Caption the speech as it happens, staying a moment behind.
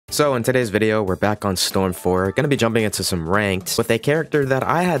So in today's video, we're back on Storm 4, gonna be jumping into some ranked with a character that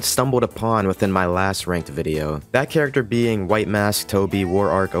I had stumbled upon within my last ranked video. That character being White Mask, Tobi, War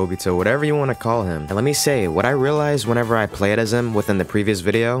Arc, Obito, whatever you want to call him. And let me say, what I realized whenever I played as him within the previous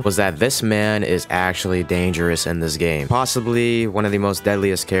video was that this man is actually dangerous in this game. Possibly one of the most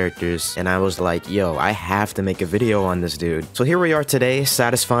deadliest characters, and I was like, yo, I have to make a video on this dude. So here we are today,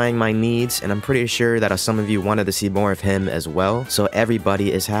 satisfying my needs, and I'm pretty sure that some of you wanted to see more of him as well, so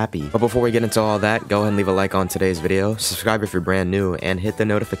everybody is happy. But before we get into all that, go ahead and leave a like on today's video, subscribe if you're brand new, and hit the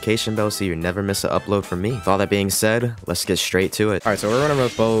notification bell so you never miss an upload from me. With all that being said, let's get straight to it. Alright, so we're running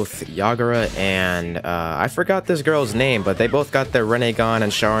with both Yagura and, I forgot this girl's name, but they both got their Rinnegan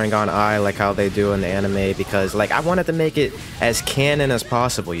and Sharingan eye like how they do in the anime, because, like, I wanted to make it as canon as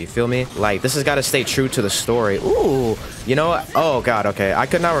possible, you feel me? Like, this has got to stay true to the story. Ooh, you know what? Oh god, okay. I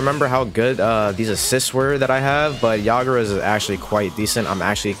could not remember how good these assists were that I have, but Yagura's is actually quite decent. I'm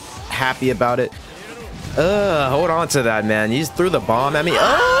actually happy about it. Hold on to that, man. You threw the bomb at me.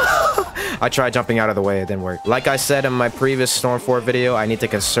 I tried jumping out of the way, it didn't work. Like I said in my previous Storm 4 video, I need to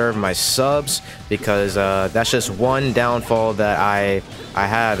conserve my subs because that's just one downfall that I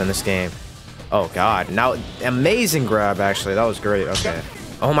have in this game. Oh god, now amazing grab, actually. That was great. Okay.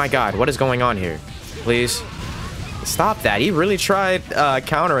 Oh my god, what is going on here? Please stop that. He really tried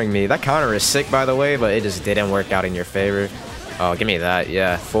countering me. That counter is sick, by the way, but it just didn't work out in your favor. Oh, give me that.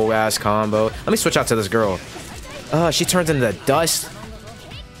 Yeah, full ass combo. Let me switch out to this girl. She turns into dust.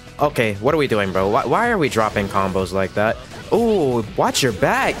 Okay, what are we doing, bro? Why are we dropping combos like that? Ooh, watch your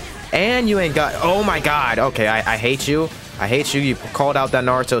back. And you ain't got... Oh my god. Okay, I hate you. I hate you. You called out that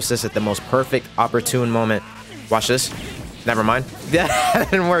Naruto assist at the most perfect, opportune moment. Watch this. Never mind. That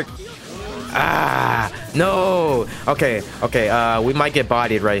didn't work. Ah, no. Okay, we might get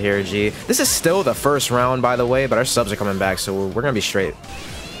bodied right here, G. This is still the first round, by the way, but our subs are coming back, so we're gonna be straight.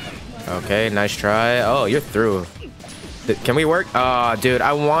 Okay, nice try. Oh, you're through. Can we work? Dude,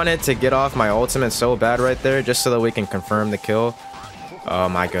 I wanted to get off my ultimate so bad right there, just so that we can confirm the kill. Oh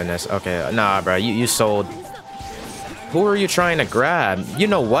my goodness. Okay, nah, bro, you sold. Who are you trying to grab? You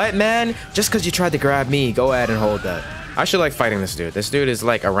know what, man? Just because you tried to grab me, go ahead and hold that. I should like fighting this dude. This dude is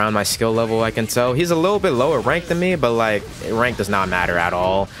like around my skill level, I can tell. He's a little bit lower ranked than me, but like rank does not matter at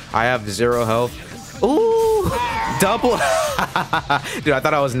all. I have 0 health. Ooh, double. Dude, I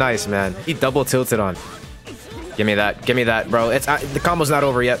thought I was nice, man. He double tilted on. Give me that, bro. It's the combo's not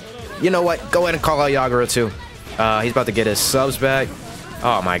over yet. You know what? Go ahead and call out Yagura too. He's about to get his subs back.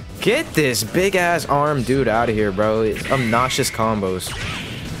 Oh my, get this big ass arm dude out of here, bro. It's obnoxious combos.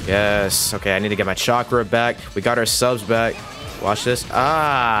 Yes. Okay, I need to get my chakra back. We got our subs back. Watch this. No,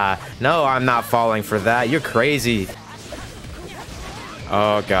 I'm not falling for that. You're crazy.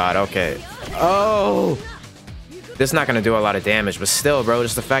 Oh god. Okay. Oh, this is not gonna do a lot of damage, but still, bro,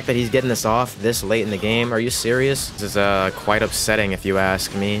 just the fact that he's getting this off this late in the game. Are you serious? This is quite upsetting if you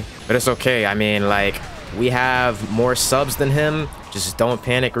ask me, but it's okay. I mean, like, we have more subs than him. Just don't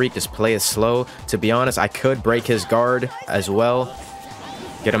panic, Reek. Just play it slow. To be honest, I could break his guard as well.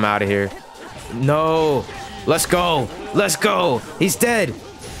 Get him out of here. No. Let's go. Let's go. He's dead.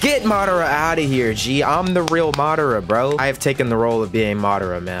 Get Madara out of here, G. I'm the real Madara, bro. I have taken the role of being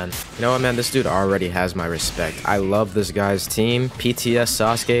Madara, man. You know what, man? This dude already has my respect. I love this guy's team. PTS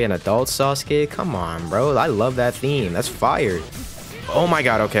Sasuke and Adult Sasuke. Come on, bro. I love that theme. That's fire. Oh my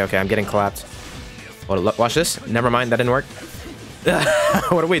god. Okay. I'm getting clapped. Watch this. Never mind. That didn't work.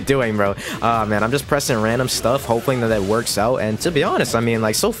 What are we doing, bro? Man, I'm just pressing random stuff, hoping that it works out. And to be honest, I mean,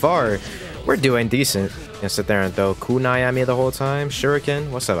 like, so far, we're doing decent. You know, sit there and throw kunai at me the whole time.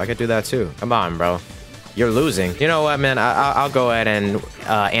 Shuriken, what's up? I could do that too. Come on, bro. You're losing. You know what, man? I'll go ahead and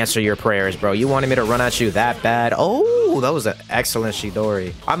answer your prayers, bro. You wanted me to run at you that bad? Oh, that was an excellent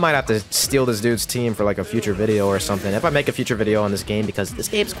Chidori. I might have to steal this dude's team for like a future video or something. If I make a future video on this game, because this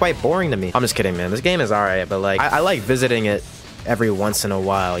game's quite boring to me. I'm just kidding, man. This game is alright, but like, I like visiting it every once in a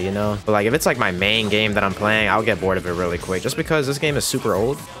while, you know? But like, if it's like my main game that I'm playing, I'll get bored of it really quick, just because this game is super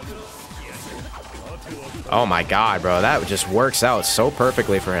old. Oh my god, bro, that just works out so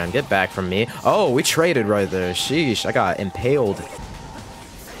perfectly for him. Get back from me. Oh, we traded right there. Sheesh, I got impaled.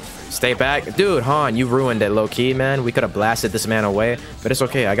 Stay back. Dude, Han, you ruined it low-key, man. We could have blasted this man away, but it's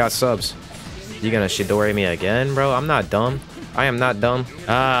okay. I got subs. You gonna Chidori me again, bro? I'm not dumb. I am not dumb.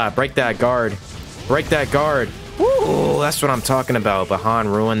 Break that guard. Break that guard. Ooh, that's what I'm talking about. But Han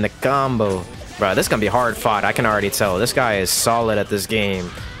ruined the combo. Bro, this is gonna be hard fought. I can already tell. This guy is solid at this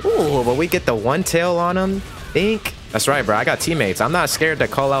game. Ooh, but we get the one tail on him. Think. That's right, bro. I got teammates. I'm not scared to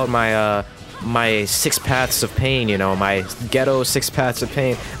call out my my 6 paths of pain, you know, my ghetto 6 paths of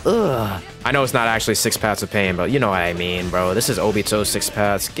pain. Ugh. I know it's not actually 6 paths of pain, but you know what I mean, bro. This is Obito's 6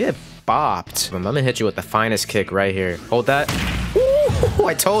 paths. Get bopped. I'm gonna hit you with the finest kick right here. Hold that. Ooh,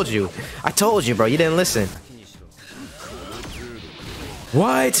 I told you. I told you, bro. You didn't listen.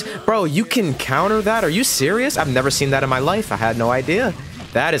 What? Bro, you can counter that? Are you serious? I've never seen that in my life. I had no idea.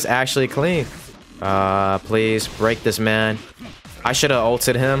 That is actually clean. Please, break this man. I should have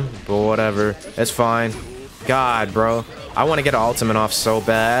ulted him, but whatever. It's fine. God, bro. I want to get an ultimate off so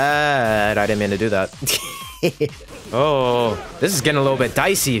bad. I didn't mean to do that. Oh, this is getting a little bit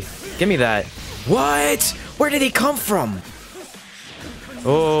dicey. Give me that. What? Where did he come from?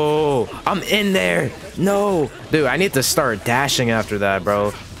 Oh, I'm in there. No. Dude, I need to start dashing after that,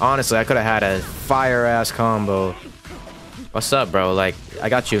 bro. Honestly, I could have had a fire-ass combo. What's up, bro? Like, I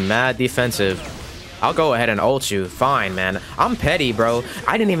got you mad defensive. I'll go ahead and ult you. Fine, man. I'm petty, bro.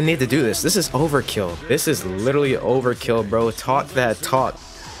 I didn't even need to do this. This is overkill. This is literally overkill, bro. Talk that talk.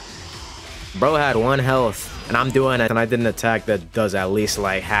 Bro had 1 health, and I'm doing it, and I did an attack that does at least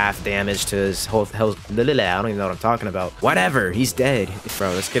like half damage to his whole health. I don't even know what I'm talking about. Whatever, he's dead.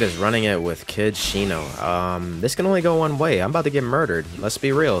 Bro, this kid is running it with Kid Shino. This can only go one way. I'm about to get murdered. Let's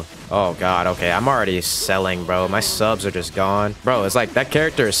be real. Oh god, okay, I'm already selling, bro. My subs are just gone. Bro, it's like that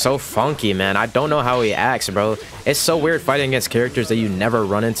character is so funky, man. I don't know how he acts, bro. It's so weird fighting against characters that you never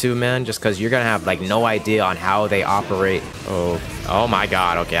run into, man, just because you're gonna have like no idea on how they operate. Oh my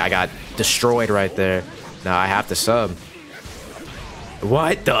god, okay, I got destroyed right there. Now I have to sub.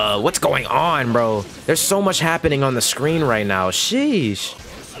 What the? What's going on, bro? There's so much happening on the screen right now. Sheesh.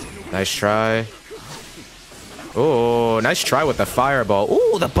 Nice try. Oh, nice try with the fireball.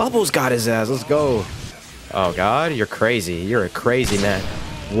 Oh, the bubbles got his ass. Let's go. Oh god, you're crazy. You're a crazy man.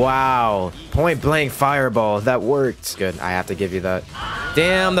 Wow. Point blank fireball. That worked. Good. I have to give you that.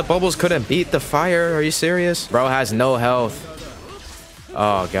 Damn, the bubbles couldn't beat the fire. Are you serious? Bro has no health.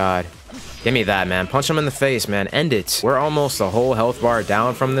 Oh god. Give me that, man. Punch him in the face, man. End it. We're almost a whole health bar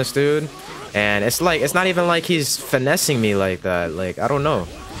down from this dude. And it's like, it's not even like he's finessing me like that. Like, I don't know.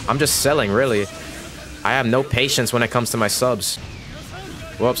 I'm just selling, really. I have no patience when it comes to my subs.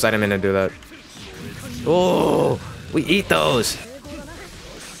 Whoops, I didn't mean to do that. Oh, we eat those.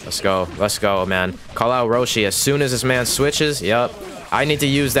 Let's go. Let's go, man. Call out Roshi as soon as this man switches. Yup. I need to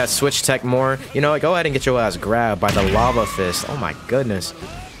use that switch tech more. You know what? Go ahead and get your ass grabbed by the lava fist. Oh my goodness.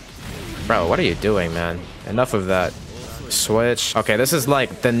 Bro, what are you doing, man? Enough of that. Switch. Okay, this is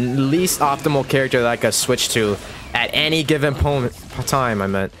like the least optimal character that I could switch to at any given time, I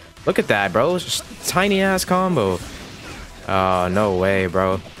meant. Look at that, bro. It's just tiny ass combo. Oh, no way,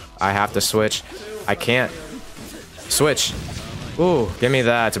 bro. I have to switch. I can't. Switch. Ooh, give me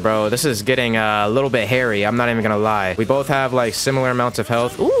that, bro. This is getting a little bit hairy. I'm not even gonna lie. We both have like similar amounts of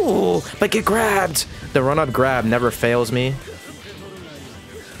health. Ooh, but get grabbed. The run-up grab never fails me.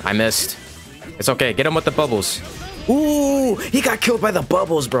 I missed. It's okay. Get him with the bubbles. Ooh, he got killed by the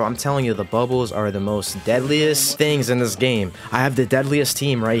bubbles, bro. I'm telling you, the bubbles are the most deadliest things in this game. I have the deadliest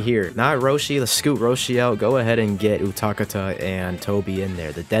team right here. Not Roshi. Let's scoot Roshi out. Go ahead and get Utakata and Tobi in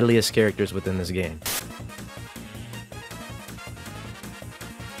there. The deadliest characters within this game.